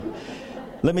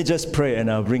Let me just pray and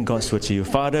I'll bring God's word to you.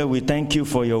 Father, we thank you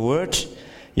for your word,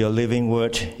 your living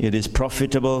word. It is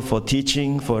profitable for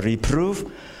teaching, for reproof,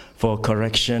 for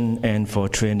correction, and for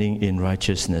training in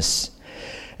righteousness.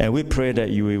 And we pray that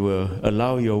you will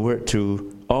allow your word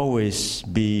to always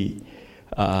be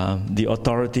the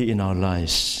authority in our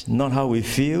lives. Not how we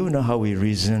feel, not how we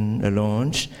reason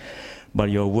alone, but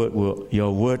your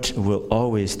word will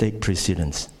always take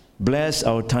precedence. Bless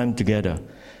our time together,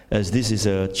 as this is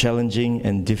a challenging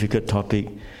and difficult topic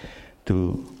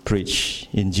to preach.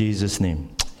 In Jesus' name,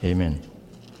 amen.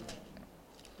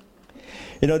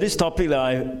 You know, this topic that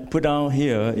I put down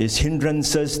here is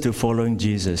hindrances to following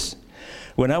Jesus.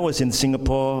 When I was in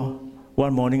Singapore,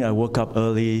 one morning I woke up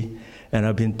early and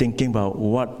I've been thinking about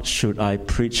what should I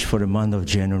preach for the month of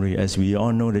January. As we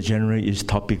all know, the January is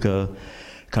topical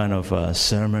kind of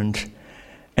sermon.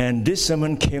 And this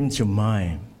sermon came to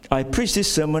mind. I preached this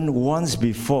sermon once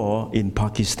before in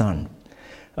Pakistan,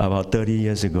 about 30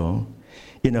 years ago,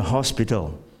 in a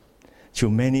hospital, to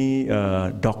many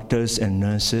doctors and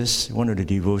nurses, one of the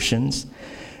devotions,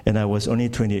 and I was only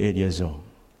 28 years old.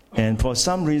 And for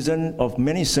some reason, of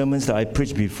many sermons that I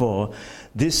preached before,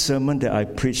 this sermon that I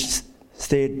preached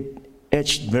stayed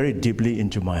etched very deeply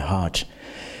into my heart.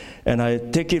 And I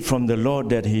take it from the Lord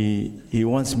that He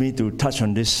wants me to touch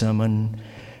on this sermon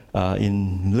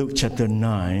in Luke chapter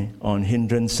 9 on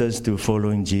hindrances to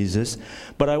following Jesus.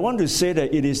 But I want to say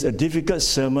that it is a difficult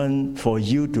sermon for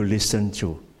you to listen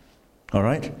to. All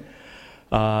right?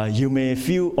 You may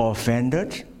feel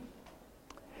offended.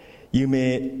 You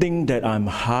may think that I'm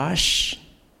harsh.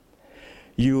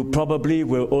 You probably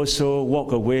will also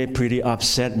walk away pretty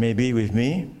upset maybe with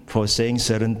me for saying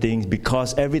certain things,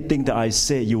 because everything that I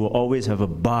say, you will always have a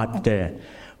but there.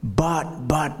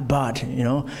 But, you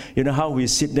know how we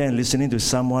sit there and listening to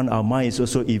someone, our mind is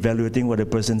also evaluating what the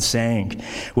person's saying,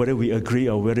 whether we agree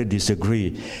or whether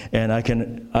disagree. And I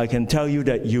can tell you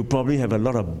that you probably have a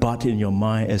lot of but in your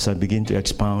mind as I begin to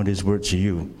expound this word to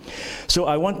you. So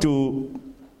I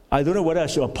don't know whether I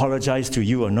should apologize to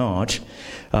you or not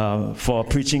for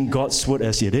preaching God's word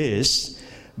as it is,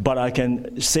 but I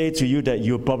can say to you that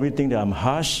you probably think that I'm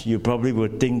harsh. You probably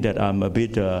would think that I'm a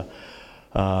bit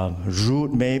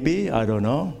rude maybe, I don't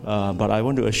know, but I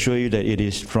want to assure you that it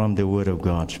is from the Word of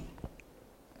God.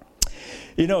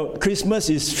 You know, Christmas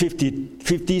is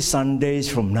 50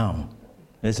 Sundays from now.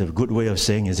 That's a good way of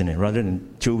saying, isn't it, rather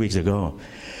than 2 weeks ago.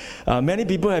 Many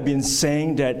people have been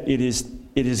saying that it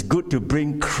is good to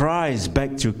bring Christ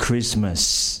back to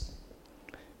Christmas,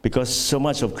 because so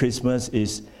much of Christmas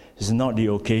is not the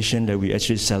occasion that we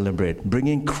actually celebrate,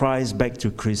 bringing Christ back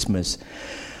to Christmas.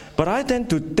 But I tend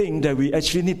to think that we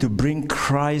actually need to bring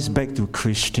Christ back to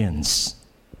Christians.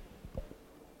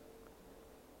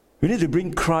 We need to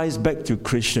bring Christ back to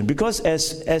Christians, because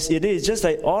as it is, just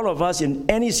like all of us in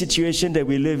any situation that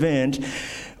we live in,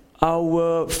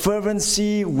 our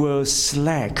fervency will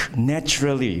slack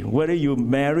naturally. Whether you're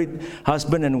married,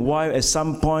 husband and wife, at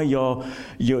some point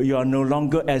you are no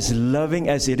longer as loving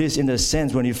as it is in the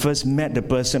sense when you first met the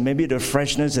person. Maybe the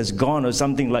freshness has gone or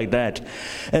something like that.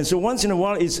 And so once in a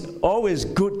while, it's always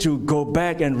good to go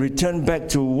back and return back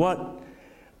to what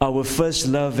our first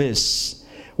love is.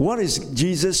 What is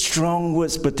Jesus' strong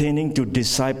words pertaining to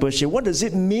discipleship? What does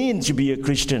it mean to be a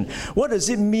Christian? What does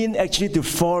it mean actually to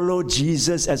follow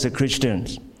Jesus as a Christian?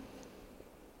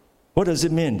 What does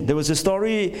it mean? There was a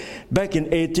story back in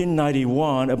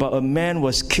 1891 about a man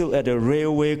was killed at a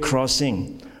railway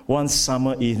crossing one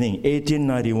summer evening,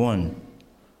 1891.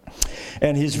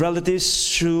 And his relatives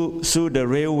sued the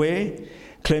railway,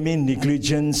 claiming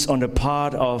negligence on the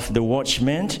part of the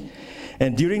watchman.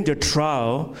 And during the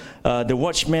trial, the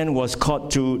watchman was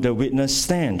called to the witness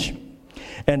stand.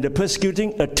 And the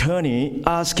prosecuting attorney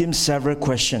asked him several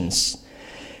questions.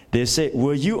 They said,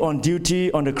 "Were you on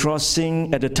duty on the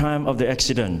crossing at the time of the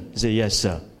accident?" He said, "Yes,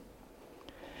 sir.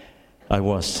 I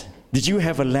was." "Did you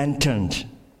have a lantern?" He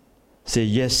said,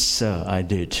 "Yes, sir, I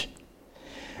did."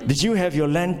 "Did you have your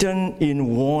lantern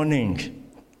in warning?"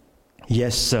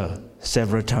 "Yes, sir,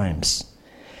 several times."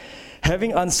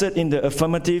 Having answered in the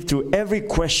affirmative to every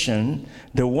question,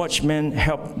 the watchman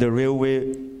helped the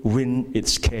railway win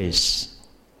its case.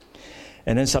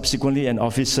 And then subsequently, an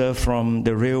officer from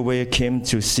the railway came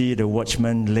to see the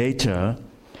watchman later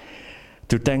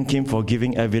to thank him for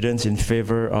giving evidence in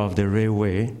favor of the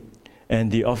railway.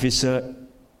 And the officer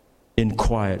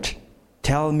inquired,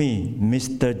 "Tell me,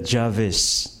 Mr.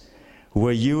 Jarvis,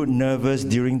 were you nervous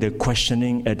during the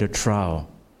questioning at the trial?"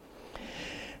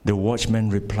 The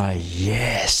watchman replied,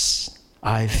 "Yes,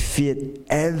 I feared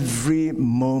every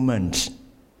moment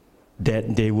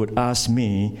that they would ask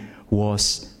me,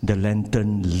 was the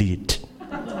lantern lit?"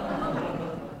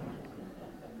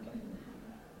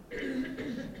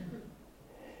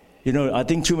 You know, I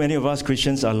think too many of us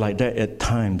Christians are like that at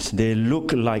times. They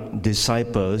look like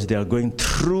disciples. They are going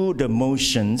through the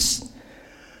motions,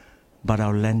 but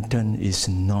our lantern is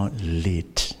not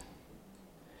lit.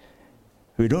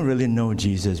 We don't really know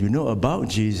Jesus. We know about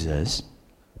Jesus,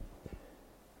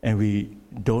 and we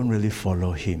don't really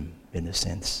follow him in a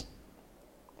sense.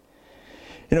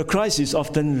 You know, Christ is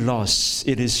often lost.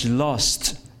 It is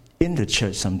lost in the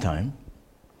church sometimes.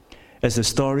 As the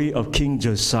story of King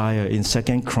Josiah in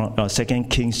 2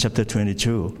 Kings chapter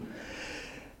 22,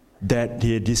 that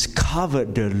he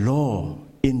discovered the law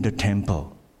in the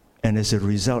temple, and as a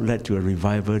result led to a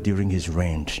revival during his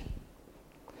reign.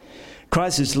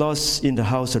 Christ is lost in the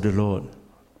house of the Lord.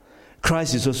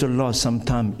 Christ is also lost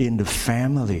sometimes in the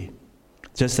family,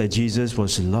 just like Jesus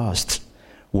was lost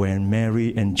when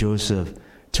Mary and Joseph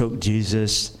took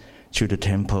Jesus to the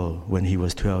temple when he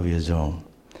was 12 years old.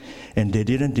 And they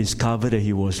didn't discover that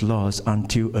he was lost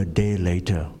until a day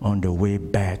later, on the way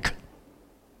back.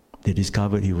 They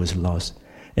discovered he was lost.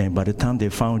 And by the time they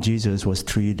found Jesus was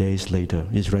 3 days later.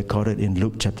 It's recorded in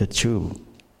Luke chapter 2.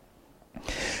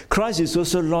 Christ is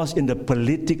also lost in the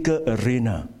political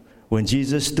arena when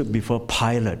Jesus stood before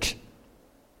Pilate.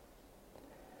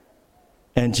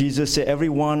 And Jesus said,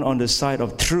 "Everyone on the side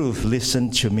of truth,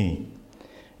 listen to me."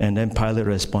 And then Pilate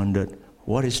responded,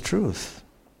 "What is truth?"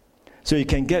 So you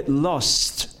can get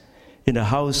lost in the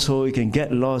household, you can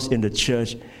get lost in the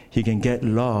church, you can get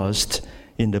lost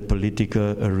in the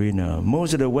political arena.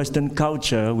 Most of the Western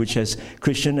culture, which has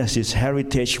Christian as its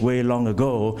heritage way long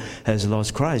ago, has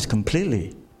lost Christ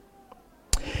completely.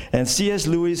 And C.S.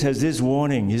 Lewis has this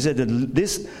warning. He said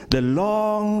the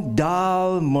long,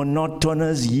 dull,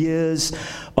 monotonous years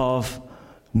of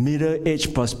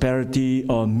middle-age prosperity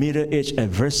or middle-age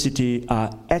adversity are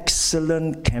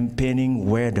excellent campaigning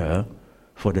weather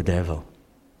for the devil.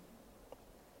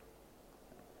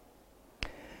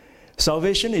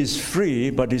 Salvation is free,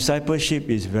 but discipleship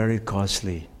is very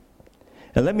costly.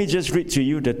 And let me just read to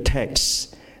you the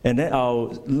text, and then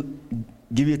I'll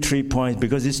give you 3 points,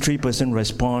 because these 3 persons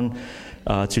respond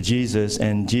to Jesus,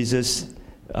 and Jesus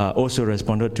also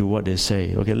responded to what they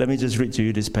say. Okay, let me just read to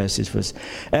you this passage first.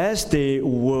 As they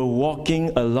were walking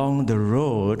along the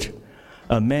road,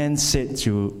 a man said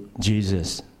to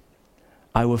Jesus,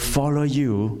 "I will follow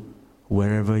you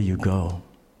wherever you go."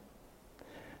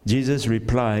 Jesus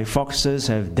replied, "Foxes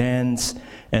have dens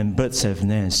and birds have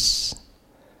nests,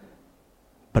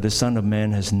 but the Son of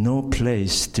Man has no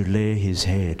place to lay his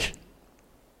head."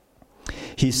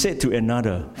 He said to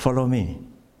another, "Follow me."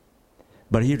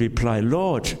 But he replied,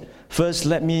 "Lord, first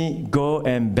let me go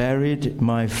and bury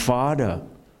my father."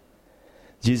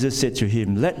 Jesus said to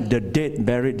him, "Let the dead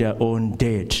bury their own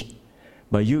dead,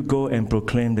 but you go and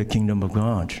proclaim the kingdom of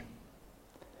God."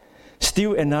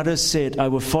 Still another said, "I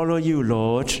will follow you,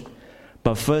 Lord,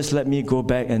 but first let me go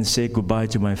back and say goodbye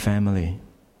to my family."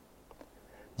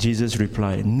 Jesus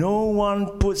replied, "No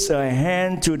one puts a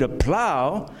hand to the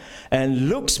plow and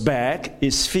looks back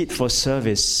is fit for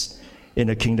service in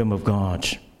the kingdom of God."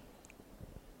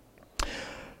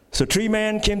 So 3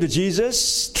 men came to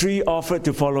Jesus, 3 offered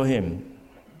to follow him.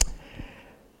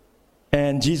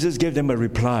 And Jesus gave them a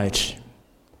reply.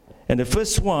 And the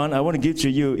first one I want to give to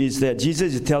you is that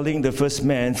Jesus is telling the first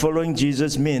man, following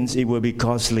Jesus means it will be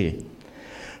costly.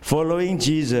 Following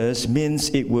Jesus means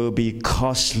it will be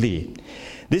costly.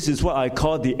 This is what I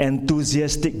call the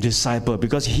enthusiastic disciple,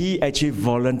 because he actually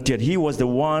volunteered. He was the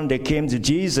one that came to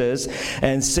Jesus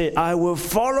and said, "I will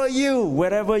follow you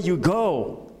wherever you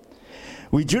go."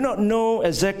 We do not know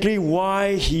exactly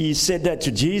why he said that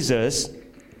to Jesus.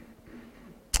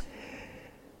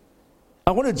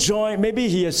 I want to join. Maybe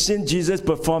he has seen Jesus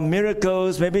perform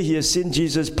miracles. Maybe he has seen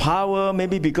Jesus' power.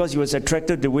 Maybe because he was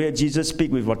attracted to the way Jesus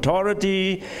speaks with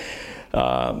authority.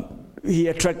 He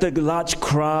attracted large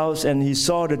crowds, and he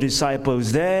saw the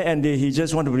disciples there, and he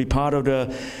just wanted to be part of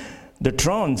the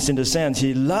thrones in the sense.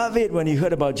 He loved it when he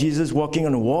heard about Jesus walking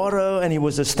on water, and he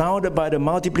was astounded by the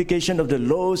multiplication of the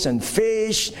loaves and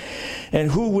fish.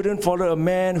 And who wouldn't follow a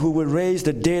man who would raise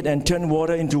the dead and turn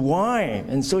water into wine?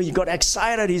 And so he got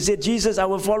excited. He said, "Jesus, I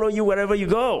will follow you wherever you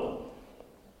go."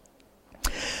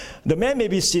 The man may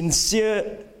be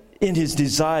sincere in his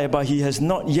desire, but he has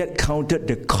not yet counted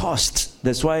the cost.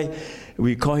 That's why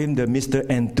we call him the Mr.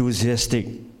 Enthusiastic,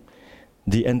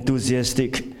 the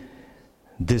enthusiastic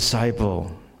disciple.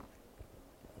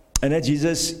 And then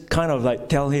Jesus kind of like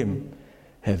tell him,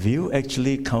 "Have you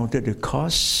actually counted the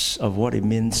cost of what it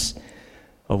means,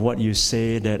 of what you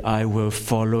say that I will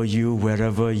follow you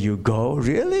wherever you go?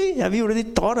 Really? Have you really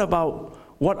thought about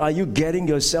what are you getting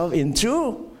yourself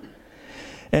into?"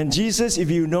 And Jesus,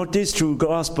 if you notice through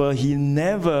gospel, he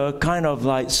never kind of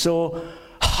like so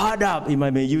hard up, if I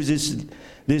may use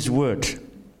this word.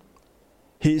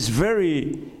 He is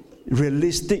very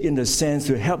realistic in the sense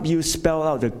to help you spell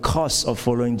out the cost of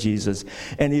following Jesus.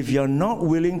 And if you're not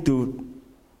willing to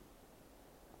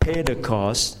pay the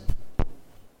cost,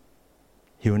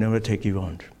 He will never take you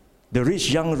on. The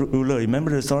rich young ruler,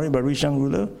 remember the story about rich young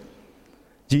ruler?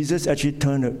 Jesus actually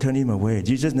turned him away.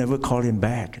 Jesus never called him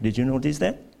back. Did you notice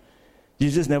that?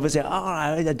 Jesus never said,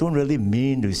 I don't really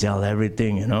mean to sell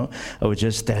everything, I was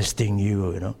just testing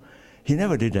you, He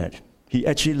never did that. He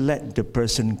actually let the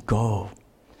person go.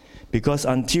 Because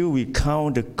until we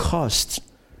count the cost,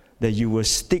 that you will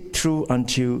stick through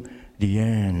until the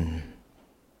end.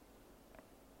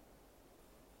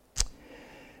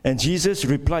 And Jesus'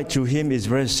 reply to him is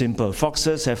very simple.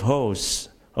 Foxes have holes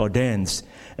or dens,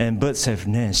 and birds have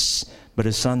nests, but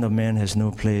the Son of Man has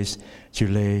no place to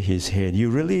lay his head. You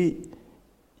really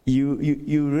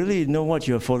know what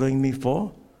you're following me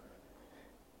for?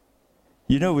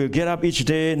 We'll get up each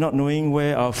day not knowing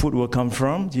where our food will come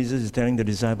from. Jesus is telling the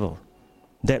disciple,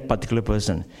 that particular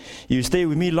person. You stay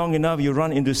with me long enough, you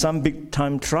run into some big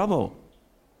time trouble.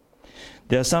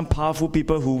 There are some powerful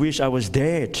people who wish I was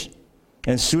dead.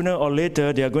 And sooner or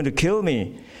later, they are going to kill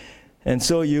me. And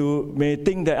so you may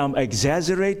think that I'm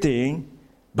exaggerating,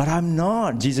 but I'm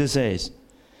not, Jesus says.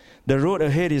 The road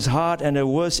ahead is hard and the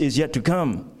worst is yet to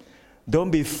come. Don't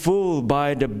be fooled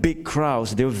by the big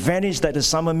crowds. They'll vanish like the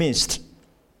summer mist.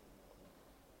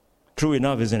 True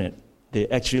enough, isn't it? They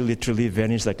actually literally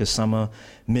vanished like a summer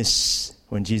mist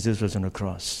when Jesus was on the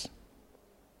cross.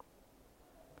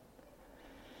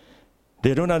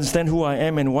 They don't understand who I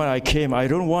am and why I came. I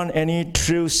don't want any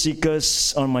thrill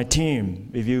seekers on my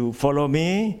team. If you follow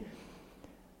me,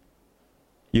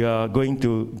 you are going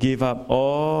to give up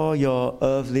all your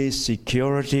earthly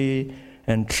security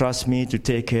and trust me to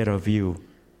take care of you.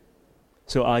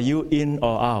 So are you in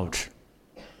or out?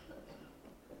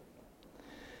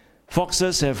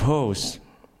 Foxes have holes.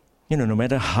 No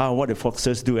matter what the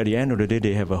foxes do, at the end of the day,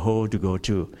 they have a hole to go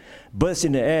to. Birds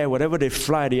in the air, whatever they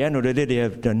fly, at the end of the day, they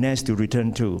have the nest to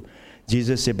return to.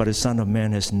 Jesus said, but the Son of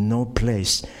Man has no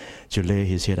place to lay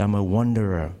his head. I'm a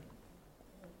wanderer.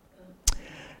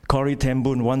 Corrie ten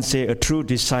Boom once said, a true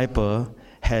disciple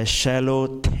has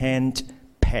shallow tent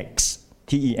pegs.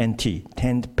 T-E-N-T,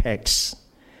 tent pegs.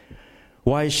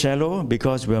 Why shallow?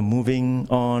 Because we're moving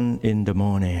on in the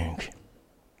morning.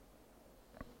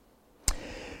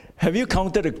 Have you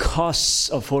counted the costs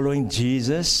of following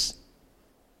Jesus?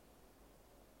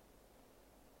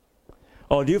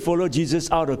 Or do you follow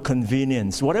Jesus out of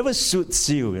convenience? Whatever suits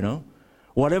you,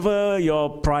 Whatever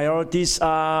your priorities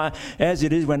are, as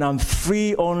it is, when I'm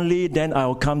free only, then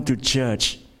I'll come to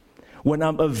church. When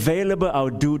I'm available, I'll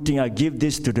do things. I give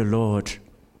this to the Lord.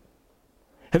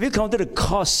 Have you counted the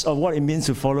costs of what it means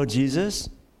to follow Jesus?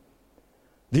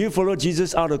 Do you follow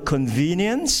Jesus out of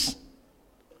convenience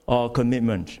or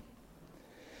commitment?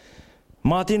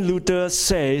 Martin Luther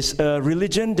says, a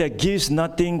religion that gives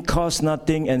nothing, costs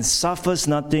nothing, and suffers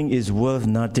nothing is worth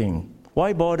nothing.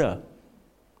 Why bother?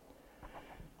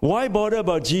 Why bother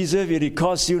about Jesus if it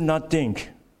costs you nothing?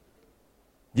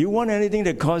 Do you want anything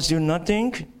that costs you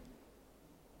nothing?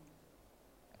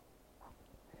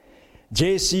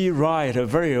 J.C. Wright, a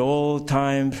very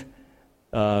old-time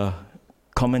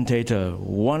commentator,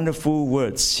 wonderful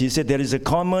words. He said, there is a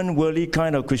common worldly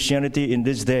kind of Christianity in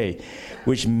this day,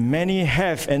 which many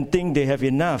have and think they have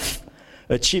enough.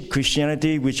 A cheap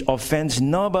Christianity which offends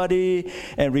nobody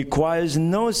and requires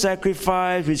no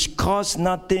sacrifice, which costs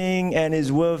nothing and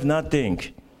is worth nothing.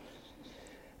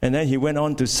 And then he went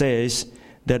on to say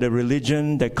that a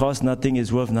religion that costs nothing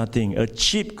is worth nothing. A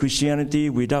cheap Christianity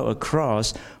without a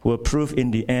cross will prove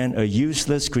in the end a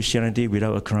useless Christianity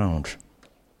without a crown.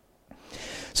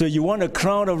 So you want a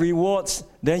crown of rewards,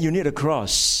 then you need a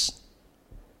cross.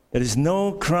 There is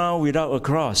no crown without a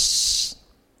cross.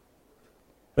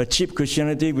 A cheap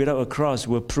Christianity without a cross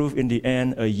will prove in the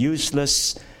end a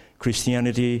useless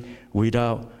Christianity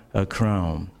without a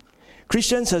crown.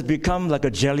 Christians have become like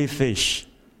a jellyfish.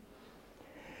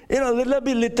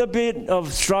 Little bit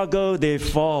of struggle, they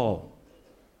fall.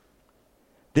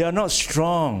 They are not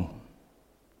strong.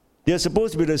 They are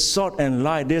supposed to be the salt and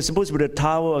light. They are supposed to be the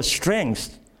tower of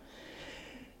strength.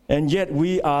 And yet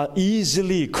we are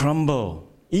easily crumble,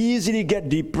 easily get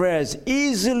depressed,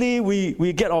 easily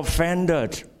we get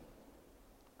offended.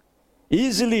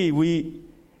 Easily we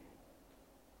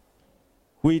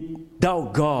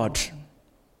doubt God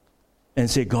and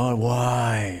say, God,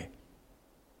 why?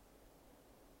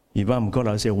 If I'm God,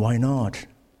 I'll say, why not?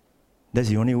 That's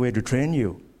the only way to train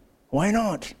you. Why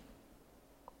not?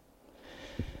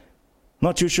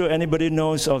 Not too sure anybody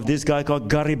knows of this guy called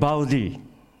Garibaldi.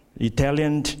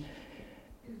 Italian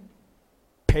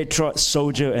patriot,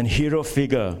 soldier, and hero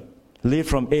figure, lived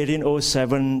from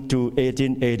 1807 to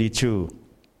 1882.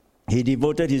 He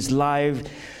devoted his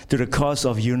life to the cause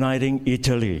of uniting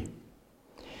Italy.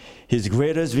 His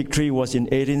greatest victory was in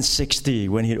 1860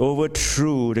 when he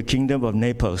overthrew the kingdom of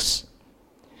Naples.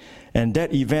 And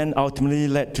that event ultimately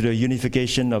led to the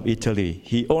unification of Italy.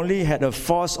 He only had a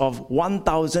force of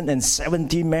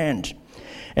 1,070 men.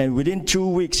 And within 2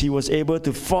 weeks, he was able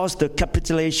to force the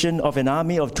capitulation of an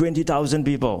army of 20,000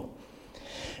 people.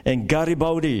 And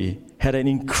Garibaldi had an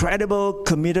incredible,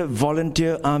 committed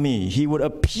volunteer army. He would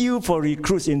appeal for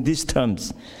recruits in these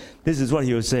terms. This is what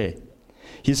he would say.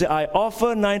 He said, I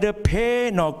offer neither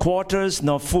pay nor quarters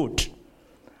nor food.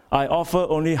 I offer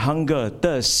only hunger,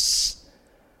 thirst,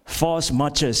 forced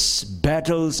marches,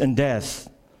 battles, and death.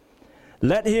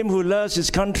 Let him who loves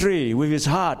his country with his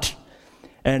heart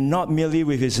and not merely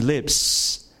with his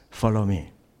lips follow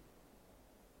me.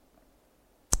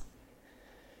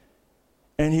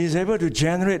 And he's able to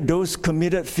generate those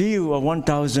committed few of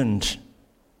 1,000.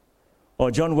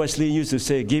 Or John Wesley used to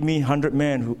say, give me 100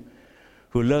 men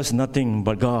who loves nothing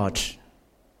but God,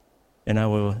 and I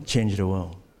will change the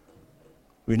world.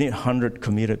 We need 100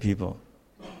 committed people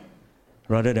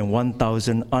rather than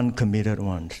 1,000 uncommitted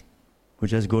ones who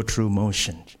just go through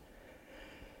motions.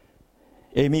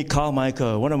 Amy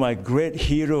Carmichael, one of my great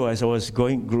heroes as I was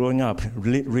growing up,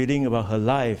 reading about her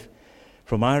life,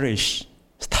 from Irish,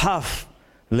 tough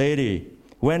lady,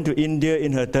 went to India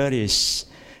in her 30s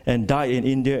and died in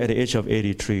India at the age of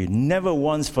 83. Never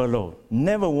once furloughed,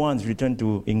 never once returned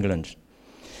to England.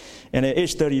 And at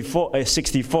age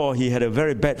 64, he had a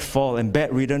very bad fall and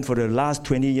bedridden for the last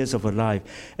 20 years of her life.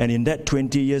 And in that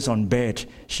 20 years on bed,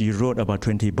 she wrote about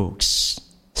 20 books,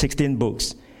 16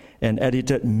 books, and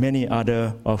edited many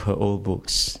other of her old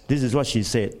books. This is what she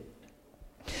said.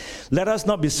 Let us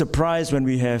not be surprised when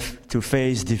we have to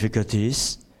face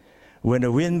difficulties. When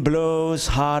the wind blows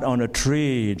hard on a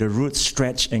tree, the roots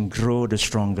stretch and grow the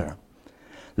stronger.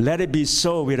 Let it be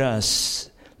so with us.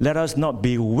 Let us not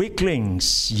be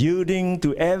weaklings, yielding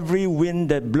to every wind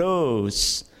that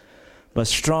blows, but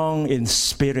strong in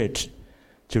spirit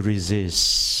to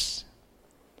resist.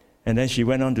 And then she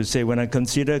went on to say, when I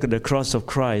consider the cross of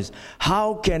Christ,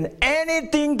 how can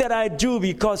anything that I do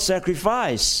be called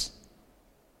sacrifice?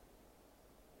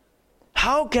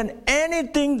 How can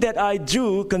anything that I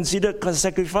do consider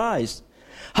sacrifice?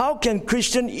 How can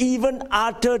Christians even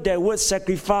utter that word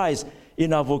sacrifice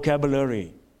in our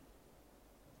vocabulary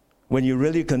when you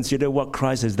really consider what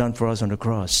Christ has done for us on the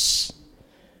cross?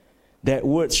 That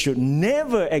word should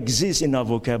never exist in our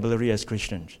vocabulary as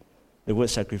Christians, the word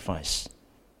sacrifice,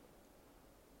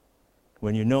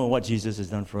 when you know what Jesus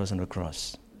has done for us on the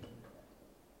cross.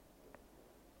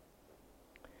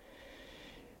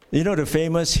 You know the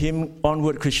famous hymn,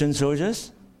 Onward Christian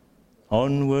Soldiers?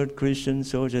 Onward Christian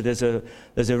Soldiers. There's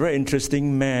a very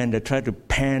interesting man that tried to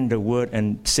pen the word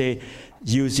and say,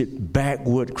 use it,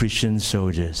 backward Christian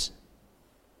soldiers.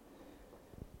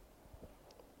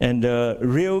 And the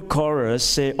real chorus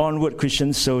say, onward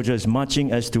Christian soldiers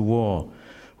marching as to war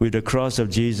with the cross of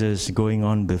Jesus going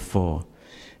on before.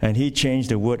 And he changed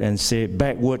the word and said,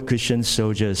 backward Christian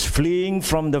soldiers fleeing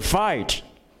from the fight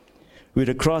with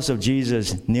the cross of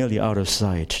Jesus nearly out of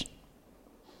sight.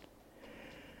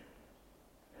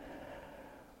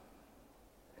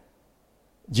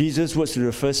 Jesus was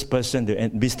the first person,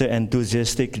 Mr.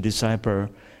 Enthusiastic disciple,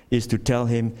 is to tell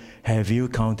him, have you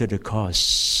counted the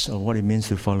cost of what it means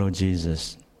to follow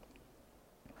Jesus?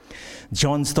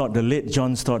 John Stott, the late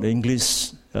John Stott, the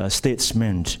English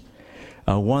statesman,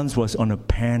 once was on a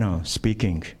panel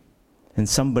speaking, and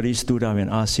somebody stood up and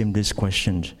asked him this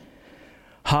question: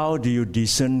 how do you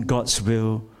discern God's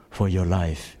will for your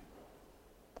life?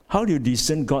 How do you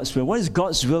discern God's will? What is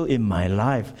God's will in my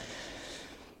life?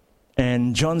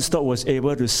 And John Stott was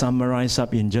able to summarize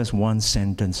up in just one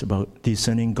sentence about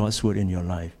discerning God's will in your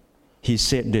life. He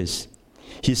said this.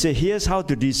 He said, here's how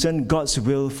to discern God's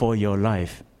will for your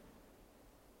life.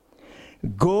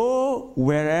 Go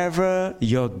wherever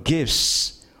your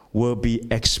gifts will be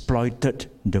exploited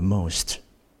the most.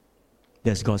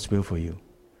 That's God's will for you.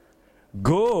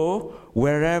 Go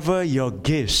wherever your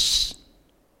gifts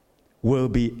will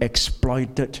be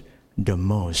exploited the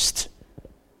most.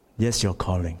 That's your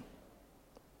calling.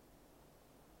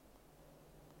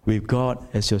 With God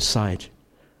as your side,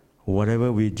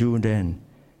 whatever we do then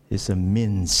is a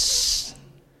means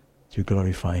to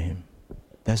glorify Him.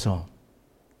 That's all.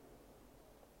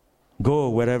 Go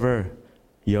wherever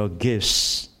your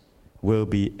gifts will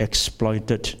be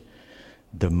exploited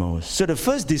the most. So the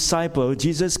first disciple,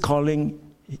 Jesus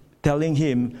telling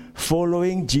him,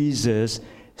 following Jesus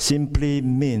simply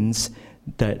means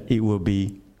that it will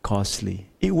be costly.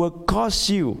 It will cost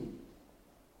you.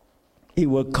 It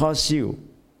will cost you.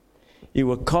 It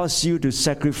will cost you to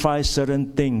sacrifice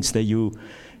certain things that you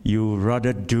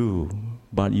rather do.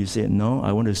 But you say, no,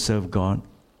 I want to serve God.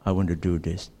 I want to do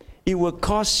this. It will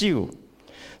cost you.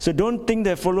 So don't think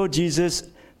that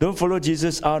don't follow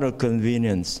Jesus out of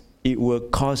convenience. It will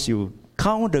cost you.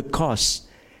 Count the cost.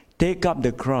 Take up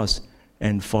the cross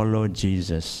and follow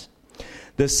Jesus.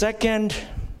 The second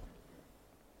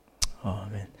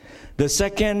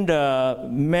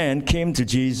man came to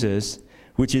Jesus,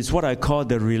 which is what I call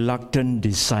the reluctant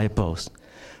disciples.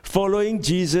 Following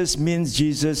Jesus means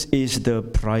Jesus is the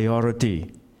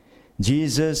priority.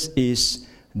 Jesus is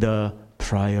the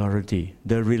priority,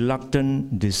 the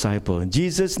reluctant disciple.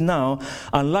 Jesus now,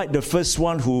 unlike the first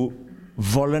one who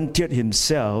volunteered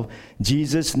himself,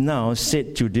 Jesus now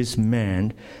said to this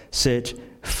man,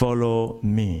 follow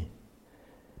me.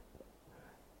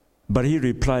 But he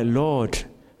replied, Lord,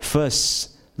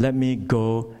 first let me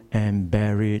go and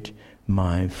bury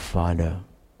my father.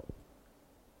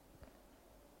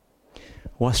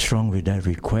 What's wrong with that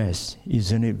request?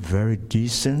 Isn't it a very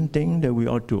decent thing that we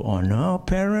ought to honor our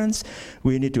parents?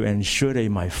 We need to ensure that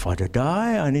if my father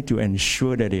died, I need to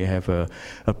ensure that they have a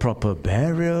proper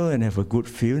burial and have a good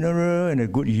funeral and a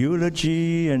good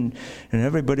eulogy and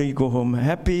everybody go home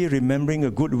happy, remembering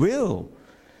a good will.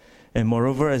 And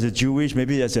moreover, as a Jewish,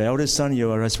 maybe as an eldest son,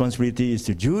 your responsibility is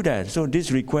to do that. So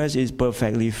this request is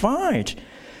perfectly fine.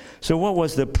 So what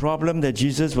was the problem that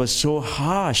Jesus was so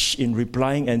harsh in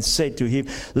replying and said to him,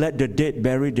 let the dead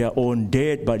bury their own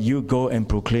dead, but you go and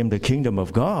proclaim the kingdom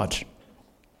of God?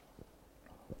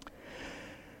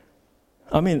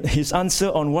 I mean, his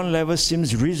answer on one level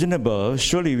seems reasonable.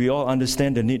 Surely we all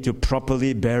understand the need to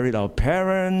properly bury our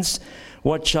parents.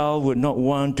 What child would not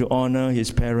want to honor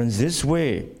his parents this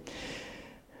way?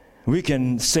 We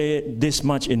can say this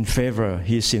much in favor.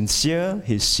 He's sincere,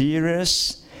 he's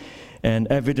serious, and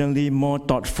evidently more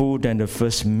thoughtful than the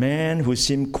first man who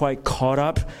seemed quite caught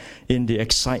up in the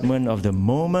excitement of the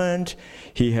moment.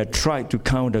 He had tried to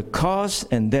count the cost,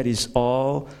 and that is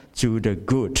all to the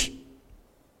good.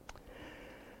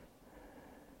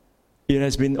 It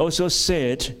has been also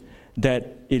said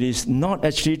that it is not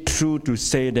actually true to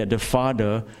say that the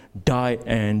father died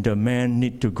and the man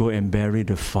need to go and bury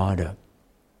the father.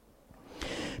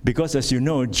 Because as you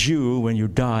know, Jew, when you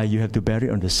die, you have to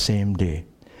bury on the same day.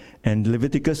 And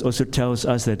Leviticus also tells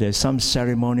us that there's some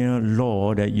ceremonial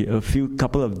law that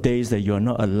couple of days that you are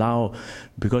not allowed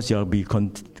because you'll be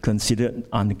considered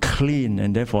unclean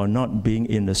and therefore not being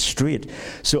in the street.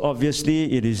 So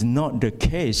obviously it is not the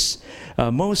case.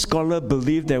 Most scholars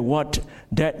believe that what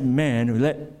that man,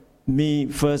 let me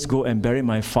first go and bury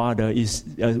my father, is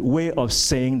a way of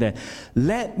saying that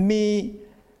let me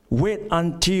wait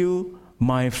until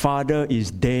my father is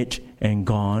dead and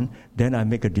gone, then I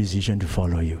make a decision to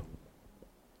follow you.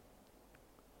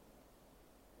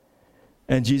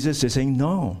 And Jesus is saying,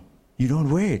 no, you don't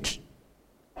wait.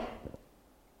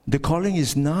 The calling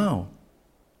is now.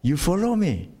 You follow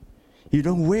me. You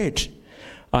don't wait.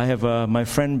 I have my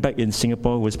friend back in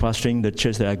Singapore who was pastoring the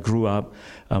church that I grew up,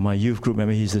 my youth group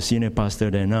member. He's a senior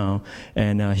pastor there now.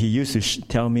 And he used to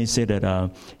tell me, say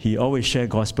that he always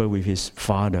shared gospel with his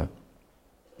father.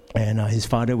 And his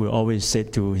father will always say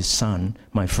to his son,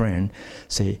 my friend,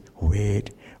 say,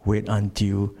 wait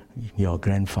until your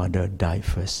grandfather died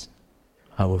first.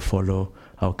 I will follow,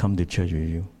 I'll come to church with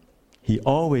you. He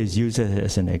always uses it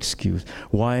as an excuse.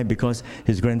 Why? Because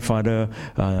his grandfather,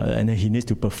 and he needs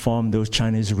to perform those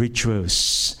Chinese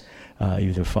rituals.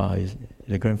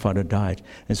 The grandfather died.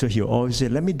 And so he always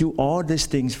said, let me do all these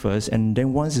things first, and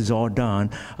then once it's all done,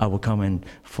 I will come and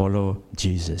follow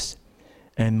Jesus.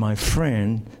 And my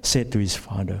friend said to his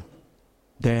father,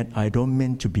 Dad, I don't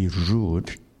mean to be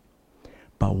rude,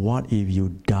 but what if you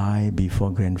die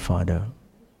before grandfather?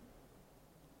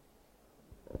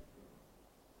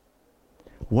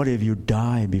 What if you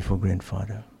die before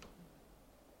grandfather?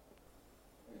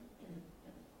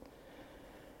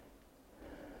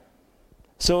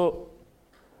 So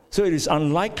it is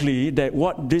unlikely that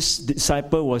what this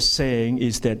disciple was saying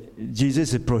is that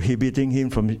Jesus is prohibiting him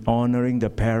from honoring the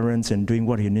parents and doing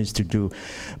what he needs to do.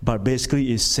 But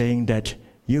basically is saying that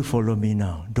you follow me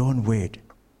now. Don't wait.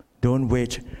 Don't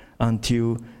wait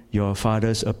until your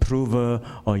father's approval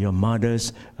or your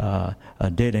mother's are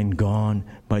dead and gone.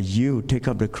 But you take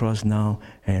up the cross now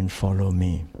and follow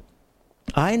me.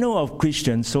 I know of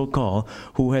Christians, so-called,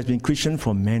 who has been Christian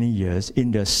for many years,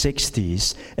 in their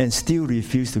 60s, and still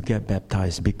refuse to get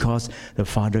baptized because the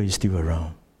father is still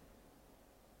around.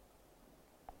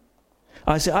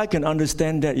 I say, I can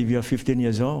understand that if you're 15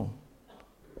 years old.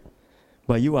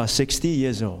 but you are 60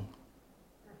 years old.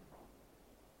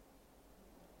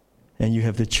 And you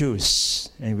have to choose,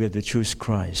 and we have to choose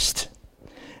Christ.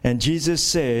 And Jesus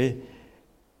said,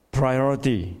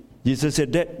 priority. Jesus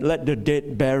said, let the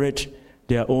dead bury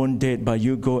their own dead, but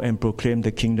you go and proclaim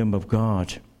the kingdom of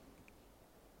God.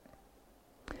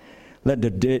 Let the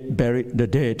dead bury the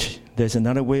dead. There's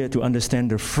another way to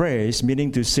understand the phrase,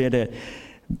 meaning to say that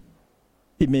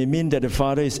it may mean that the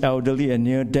father is elderly and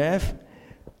near death,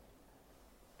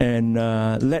 and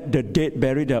let the dead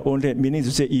bury their own dead, meaning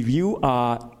to say if you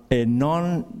are a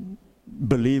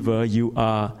non-believer, you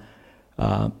are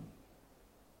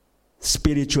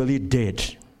spiritually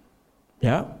dead.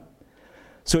 Yeah?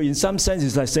 So in some sense,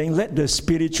 it's like saying, let the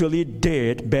spiritually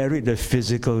dead bury the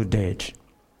physical dead.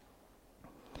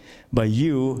 But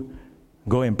you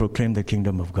go and proclaim the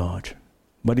kingdom of God.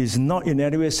 But it's not in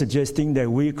any way suggesting that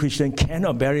we Christians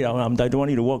cannot bury our I don't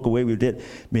want you to walk away with it,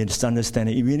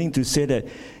 misunderstanding. Meaning to say that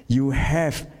you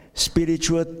have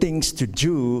spiritual things to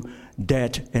do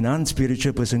that an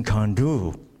unspiritual person can't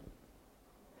do.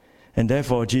 And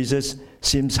therefore, Jesus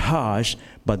seems harsh,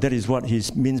 but that is what he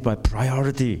means by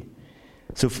priority.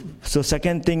 So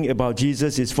second thing about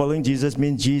Jesus is following Jesus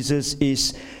means Jesus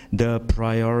is the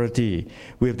priority.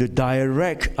 We have to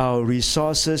direct our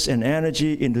resources and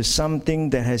energy into something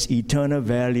that has eternal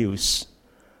values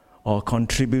or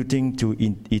contributing to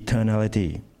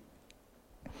eternality.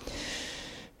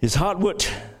 It's hard word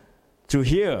to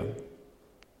hear.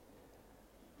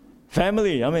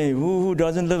 Family, I mean, who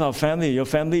doesn't love our family? Your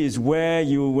family is where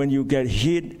when you get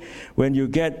hit, when you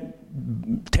get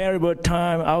terrible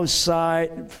time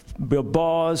outside, your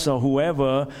boss or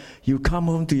whoever, you come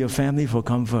home to your family for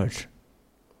comfort.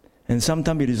 And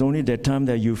sometimes it is only that time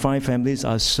that you find families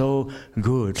are so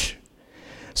good.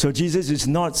 So Jesus is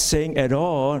not saying at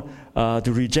all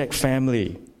to reject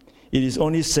family. It is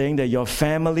only saying that your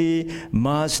family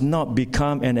must not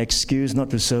become an excuse not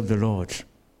to serve the Lord.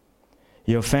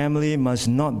 Your family must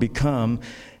not become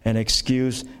an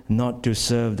excuse not to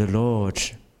serve the Lord.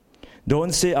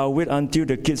 Don't say, I'll wait until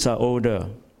the kids are older.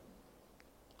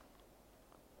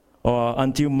 Or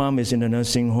until mom is in a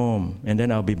nursing home, and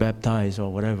then I'll be baptized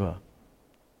or whatever.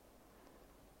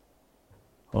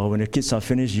 Or when the kids are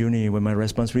finished uni, when my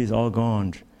responsibility is all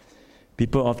gone.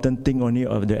 People often think only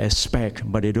of the aspect,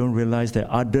 but they don't realize that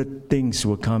other things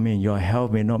will come in. Your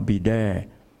health may not be there.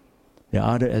 There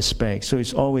are other aspects. So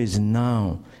it's always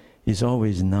now. It's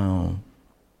always now.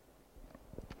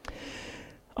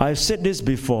 I've said this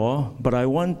before, but I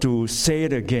want to say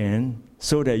it again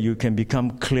so that you can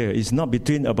become clear. It's not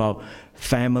about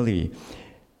family.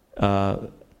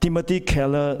 Timothy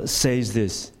Keller says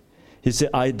this. He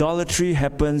said, idolatry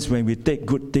happens when we take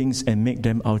good things and make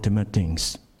them ultimate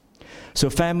things. So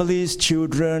families,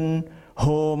 children,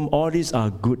 home, all these are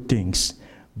good things.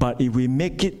 But if we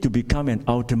make it to become an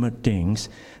ultimate things,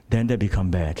 then they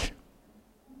become bad.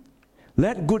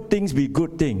 Let good things be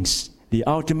good things. The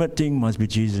ultimate thing must be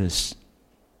Jesus,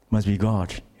 must be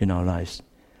God in our lives.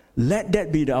 Let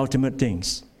that be the ultimate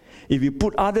things. If you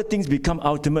put other things become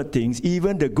ultimate things,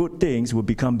 even the good things will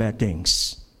become bad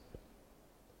things.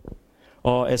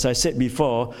 Or as I said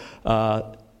before,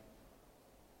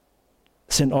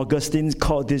 St. Augustine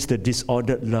called this the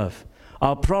disordered love.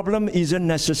 Our problem isn't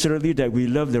necessarily that we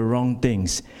love the wrong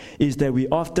things. It's that we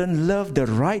often love the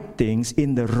right things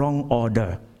in the wrong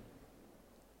order.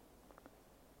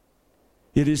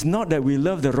 It is not that we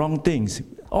love the wrong things.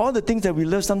 All the things that we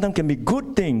love sometimes can be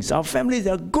good things. Our families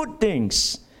are good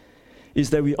things.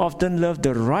 It's that we often love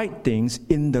the right things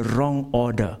in the wrong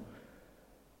order.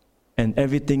 And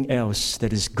everything else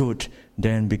that is good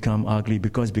then become ugly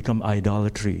because it become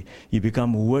idolatry. You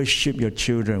become worship your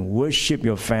children, worship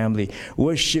your family,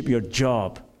 worship your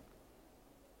job.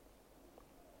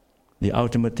 The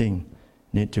ultimate thing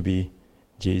need to be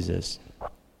Jesus.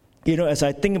 You know, as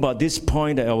I think about this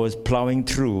point that I was plowing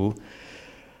through,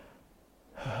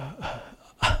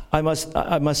 I must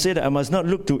say that I must not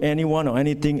look to anyone or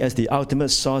anything as the ultimate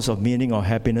source of meaning or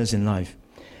happiness in life.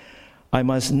 I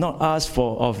must not ask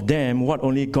of them what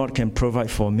only God can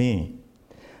provide for me.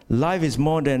 Life is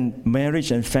more than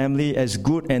marriage and family, as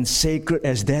good and sacred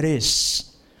as that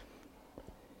is.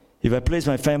 If I place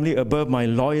my family above my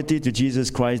loyalty to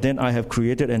Jesus Christ, then I have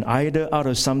created an idol out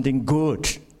of something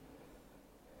good.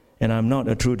 And I'm not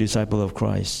a true disciple of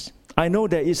Christ. I know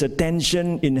there is a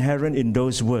tension inherent in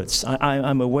those words.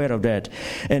 I'm aware of that.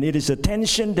 And it is a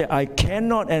tension that I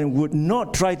cannot and would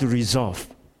not try to resolve.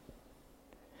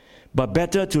 But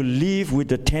better to live with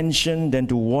the tension than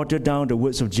to water down the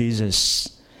words of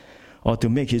Jesus or to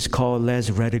make his call less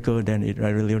radical than it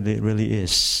really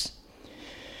is.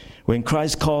 When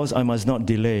Christ calls, I must not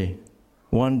delay.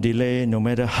 one delay, no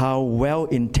matter how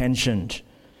well-intentioned,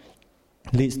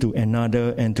 leads to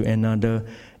another and to another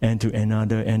and to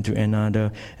another and to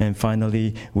another, and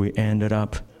finally we ended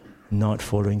up not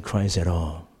following Christ at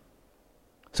all.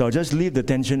 So I'll just leave the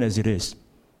tension as it is,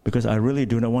 because I really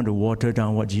do not want to water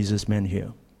down what Jesus meant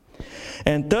here.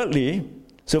 And thirdly,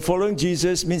 so following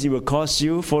Jesus means it will cost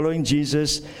you. Following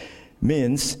Jesus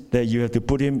means that you have to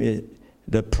put him in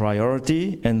the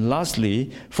priority. And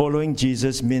lastly, following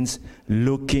Jesus means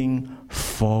looking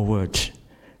forward.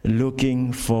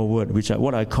 Looking forward, which is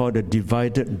what I call the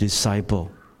divided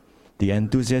disciple. The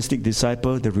enthusiastic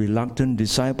disciple, the reluctant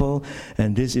disciple,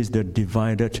 and this is the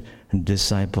divided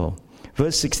disciple.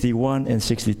 Verse 61 and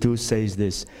 62 says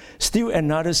this, "Still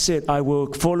another said, I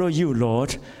will follow you,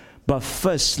 Lord, but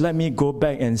first let me go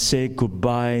back and say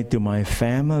goodbye to my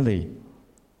family."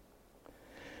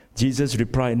 Jesus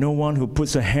replied, "No one who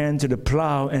puts a hand to the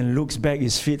plow and looks back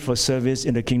is fit for service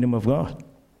in the kingdom of God."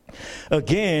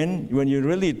 Again, when you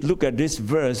really look at this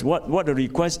verse, what the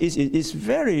request is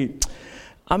very,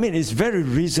 it's very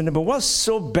reasonable. What's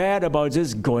so bad about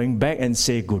just going back and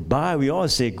say goodbye? We all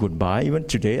say goodbye. Even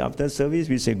today, after service,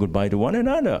 we say goodbye to one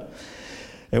another.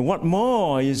 And what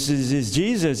more is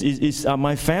Jesus, is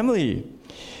my family.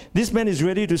 This man is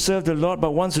ready to serve the Lord,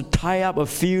 but wants to tie up a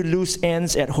few loose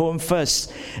ends at home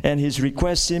first. And his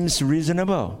request seems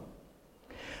reasonable.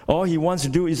 All he wants to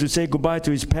do is to say goodbye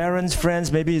to his parents,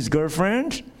 friends, maybe his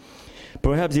girlfriend.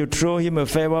 Perhaps you throw him a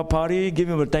farewell party, give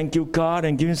him a thank you card,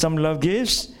 and give him some love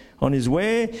gifts on his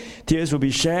way. Tears will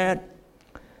be shed.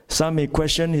 Some may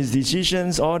question his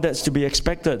decisions. All that's to be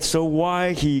expected. So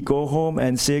why he go home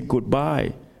and say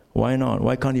goodbye? Why not?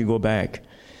 Why can't he go back?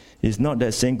 It's not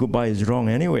that saying goodbye is wrong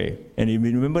anyway. And if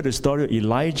you remember the story of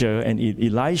Elijah and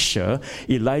Elisha,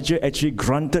 Elijah actually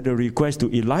granted a request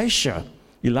to Elisha.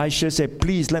 Elisha said,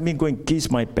 "Please let me go and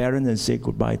kiss my parents and say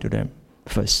goodbye to them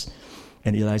first."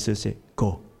 And Elisha said,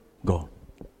 go.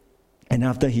 And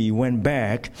after he went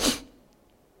back,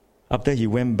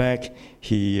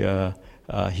 he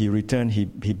returned, he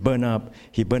burned up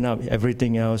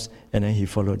everything else, and then he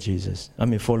followed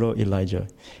followed Elijah.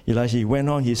 He went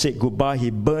on, he said goodbye, he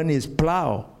burned his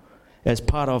plow as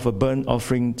part of a burnt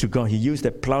offering to God. He used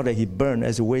that plow that he burned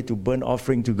as a way to burn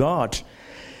offering to God.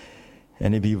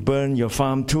 And if you burn your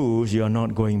farm tools, you are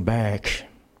not going back.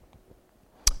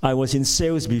 I was in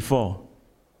sales before.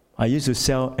 I used to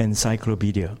sell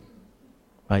encyclopedia.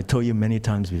 I told you many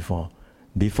times before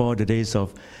the days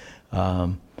of,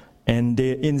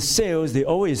 in sales, they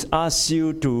always ask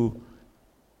you to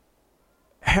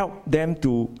help them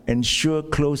to ensure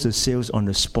close the sales on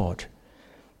the spot.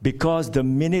 Because the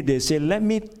minute they say, "Let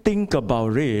me think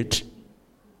about it,"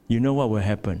 you know what will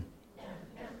happen.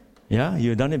 Yeah,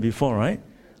 you've done it before, right?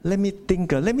 Let me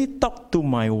think. Let me talk to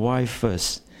my wife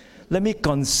first. Let me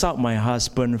consult my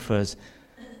husband first.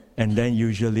 And then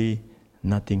usually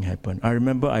nothing happened. I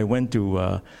remember I went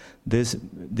to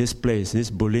this place, this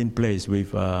Berlin place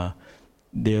with,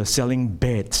 they are selling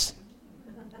beds.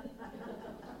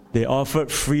 They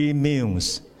offered free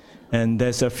meals. And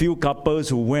there's a few couples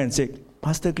who went and said,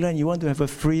 "Pastor Glenn, you want to have a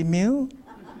free meal?"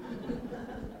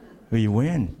 We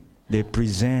went. They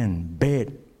present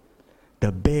bed.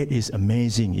 The bed is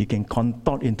amazing. You can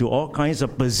contort into all kinds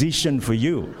of position for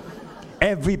you.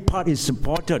 Every part is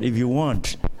supported if you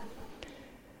want.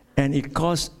 And it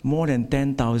costs more than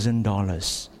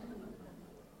 $10,000.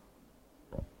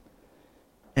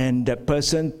 And the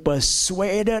person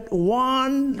persuaded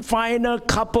one final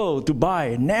couple to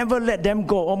buy. Never let them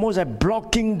go. Almost like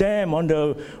blocking them on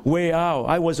the way out.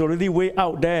 I was already way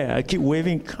out there. I keep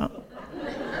waving.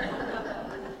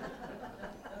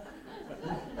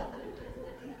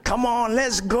 "Come on,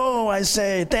 let's go," I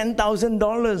say.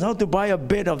 $10,000. How to buy a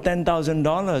bed of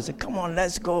 $10,000? Come on,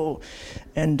 let's go.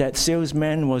 And that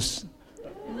salesman was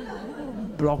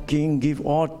blocking, give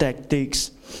all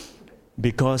tactics,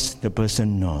 because the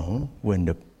person knows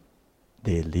when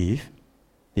they leave,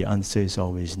 the answer is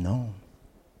always no.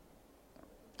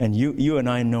 And you and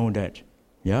I know that,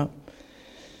 yeah?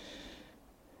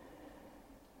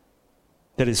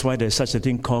 That is why there's such a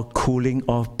thing called cooling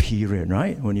off period,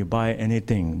 right? When you buy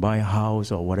anything, buy a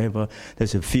house or whatever,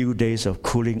 there's a few days of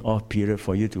cooling off period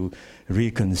for you to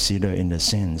reconsider in a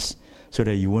sense, so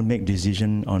that you won't make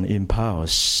decision on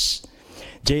impulse.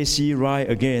 J.C. Wright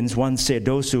again once said,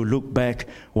 "Those who look back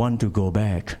want to go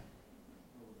back."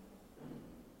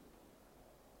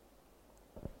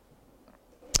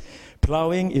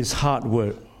 Plowing is hard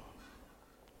work.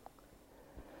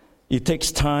 It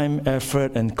takes time,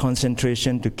 effort, and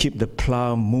concentration to keep the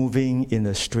plow moving in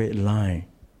a straight line.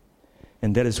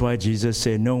 And that is why Jesus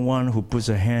said, no one who puts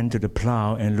a hand to the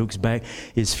plow and looks back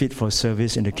is fit for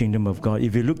service in the kingdom of God.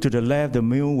 If you look to the left, the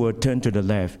mule will turn to the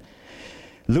left.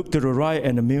 Look to the right,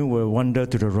 and the mule will wander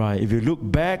to the right. If you look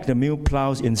back, the mule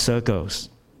plows in circles.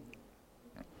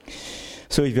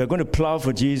 So if you're going to plow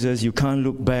for Jesus, you can't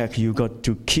look back. You've got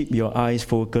to keep your eyes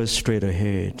focused straight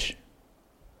ahead.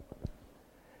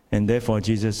 And therefore,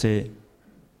 Jesus said,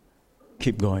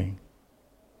 keep going.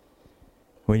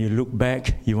 When you look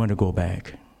back, you want to go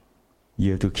back.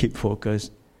 You have to keep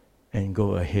focused and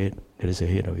go ahead. That is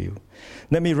ahead of you.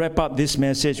 Let me wrap up this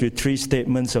message with 3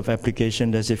 statements of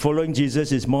application that say, following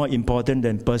Jesus is more important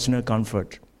than personal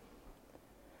comfort.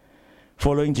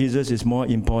 Following Jesus is more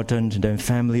important than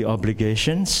family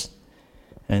obligations.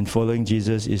 And following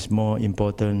Jesus is more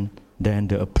important than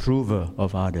the approval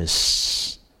of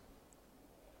others.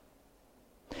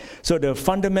 So the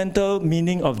fundamental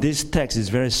meaning of this text is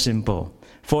very simple.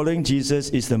 Following Jesus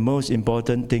is the most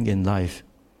important thing in life.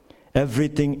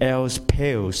 Everything else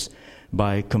pales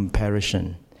by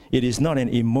comparison. It is not an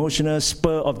emotional,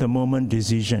 spur-of-the-moment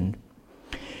decision.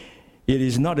 It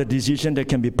is not a decision that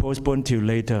can be postponed till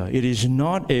later. It is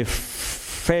not a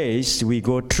phase we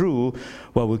go through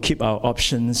while we keep our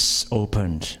options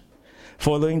opened.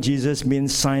 Following Jesus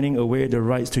means signing away the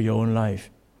rights to your own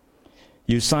life.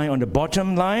 You sign on the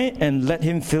bottom line and let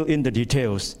Him fill in the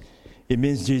details. It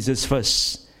means Jesus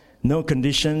first. No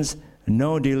conditions,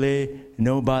 no delay,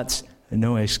 no buts,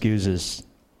 no excuses.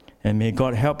 And may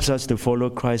God help us to follow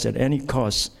Christ at any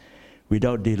cost,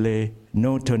 without delay,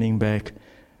 no turning back,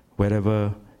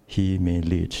 wherever He may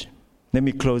lead. Let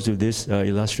me close with this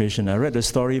illustration. I read a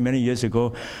story many years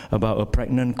ago about a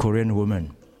pregnant Korean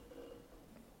woman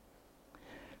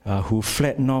who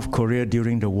fled North Korea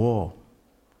during the war.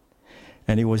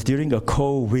 And it was during a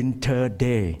cold winter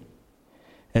day.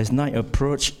 As night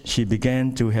approached, she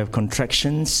began to have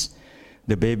contractions.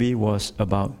 The baby was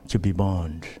about to be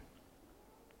born.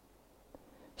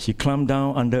 She climbed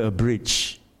down under a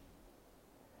bridge,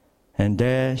 and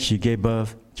there she gave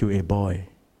birth to a boy.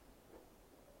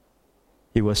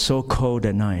 It was so cold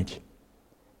at night,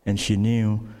 and she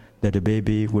knew that the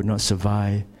baby would not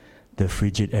survive the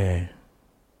frigid air.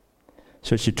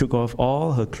 So she took off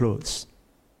all her clothes,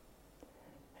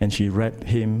 and she wrapped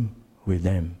him with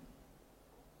them.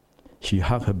 She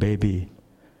hugged her baby,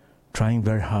 trying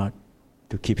very hard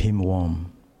to keep him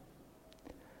warm.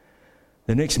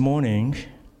 The next morning,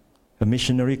 a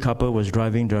missionary couple was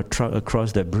driving their truck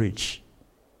across that bridge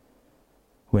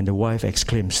when the wife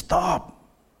exclaimed, "Stop!"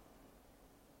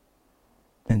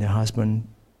 And the husband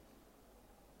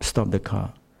stopped the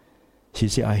car. She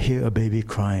said, "I hear a baby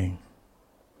crying."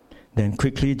 Then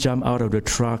quickly jumped out of the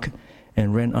truck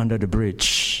and ran under the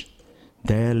bridge.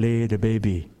 There lay the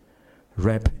baby,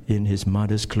 wrapped in his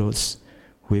mother's clothes,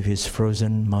 with his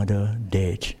frozen mother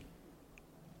dead,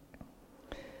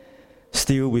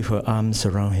 still with her arms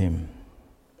around him.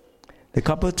 The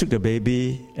couple took the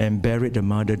baby and buried the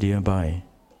mother nearby.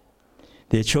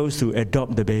 They chose to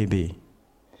adopt the baby.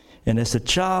 And as the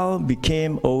child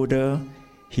became older,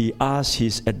 he asked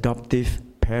his adoptive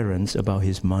parents about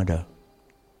his mother.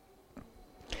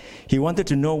 He wanted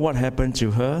to know what happened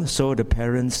to her, so the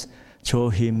parents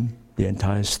told him the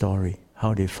entire story,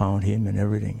 how they found him and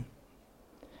everything.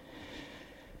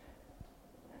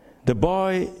 The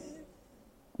boy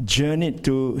journeyed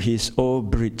to his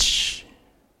old bridge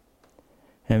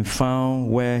and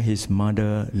found where his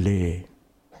mother lay.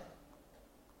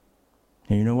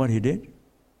 And you know what he did?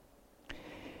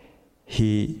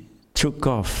 He took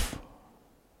off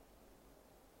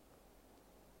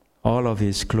all of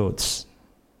his clothes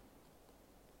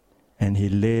and he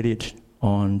laid it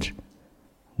on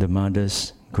the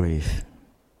mother's grave.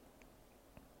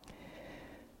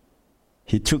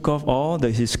 He took off all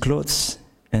his clothes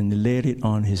and laid it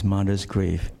on his mother's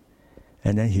grave.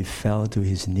 And then he fell to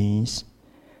his knees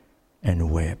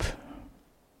and wept.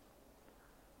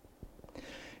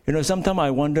 You know, sometimes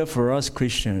I wonder for us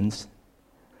Christians,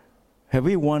 have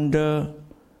you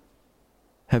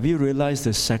realized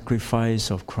the sacrifice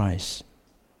of Christ?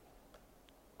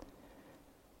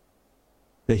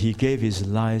 That He gave His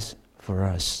life for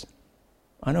us.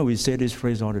 I know we say this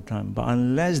phrase all the time, but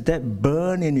unless that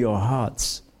burn in your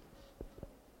hearts,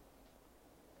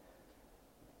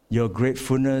 your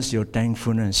gratefulness, your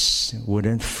thankfulness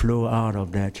wouldn't flow out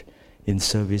of that in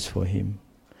service for Him.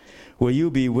 Will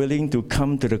you be willing to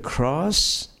come to the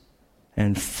cross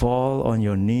and fall on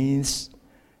your knees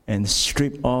and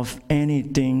strip off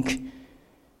anything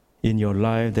in your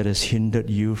life that has hindered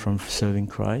you from serving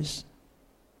Christ?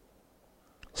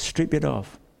 Strip it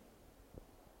off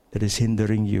that is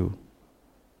hindering you.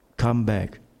 Come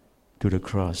back to the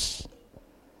cross.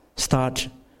 start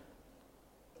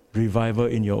revival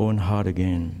in your own heart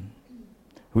again.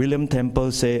 William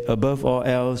Temple said, above all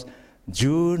else,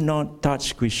 do not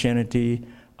touch Christianity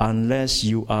unless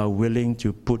you are willing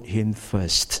to put Him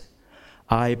first.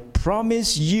 I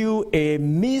promise you a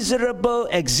miserable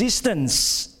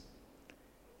existence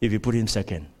if you put Him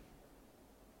second.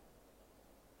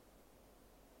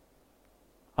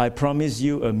 I promise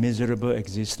you a miserable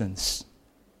existence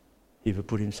if you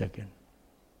put Him second.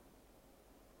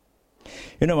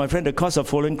 You know, my friend, the cost of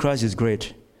following Christ is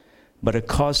great, but the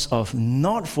cost of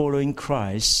not following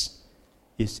Christ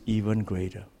is even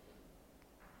greater.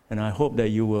 And I hope that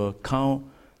you will count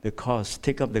the cost,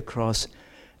 take up the cross,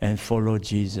 and follow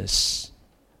Jesus.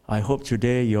 I hope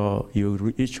today you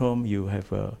reach home, you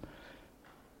have a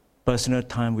personal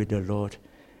time with the Lord,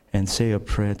 and say a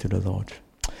prayer to the Lord.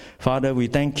 Father, we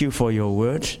thank you for your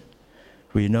word.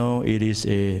 We know it is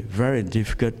a very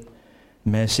difficult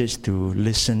message to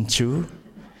listen to,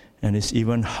 and it's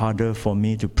even harder for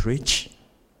me to preach.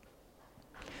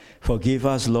 Forgive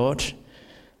us, Lord,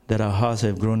 that our hearts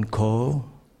have grown cold.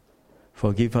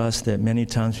 Forgive us that many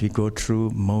times we go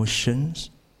through motions.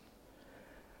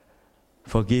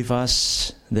 Forgive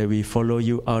us that we follow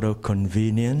you out of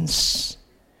convenience.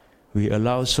 We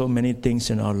allow so many things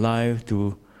in our life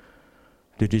to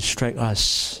distract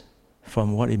us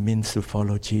from what it means to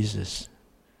follow Jesus.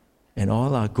 And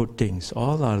all our good things,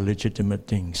 all our legitimate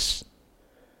things.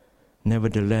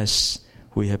 Nevertheless,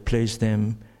 we have placed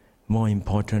them more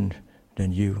important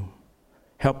than you.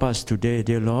 Help us today,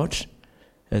 dear Lord,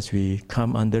 as we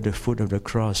come under the foot of the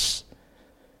cross,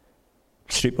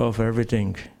 strip off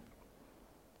everything,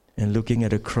 and looking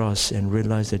at the cross and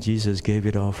realize that Jesus gave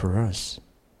it all for us.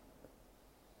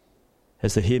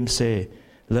 As the hymn say,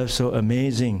 love so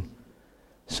amazing,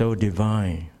 so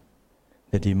divine,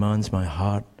 that demands my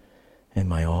heart and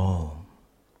my all.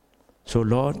 So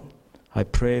Lord, I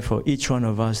pray for each one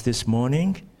of us this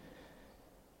morning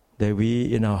that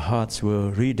we in our hearts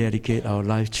will rededicate our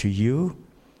life to you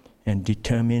and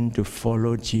determine to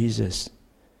follow Jesus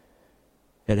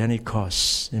at any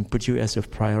cost and put you as a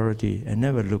priority and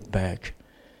never look back.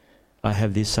 I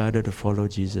have decided to follow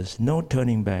Jesus. No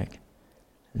turning back.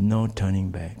 No turning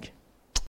back.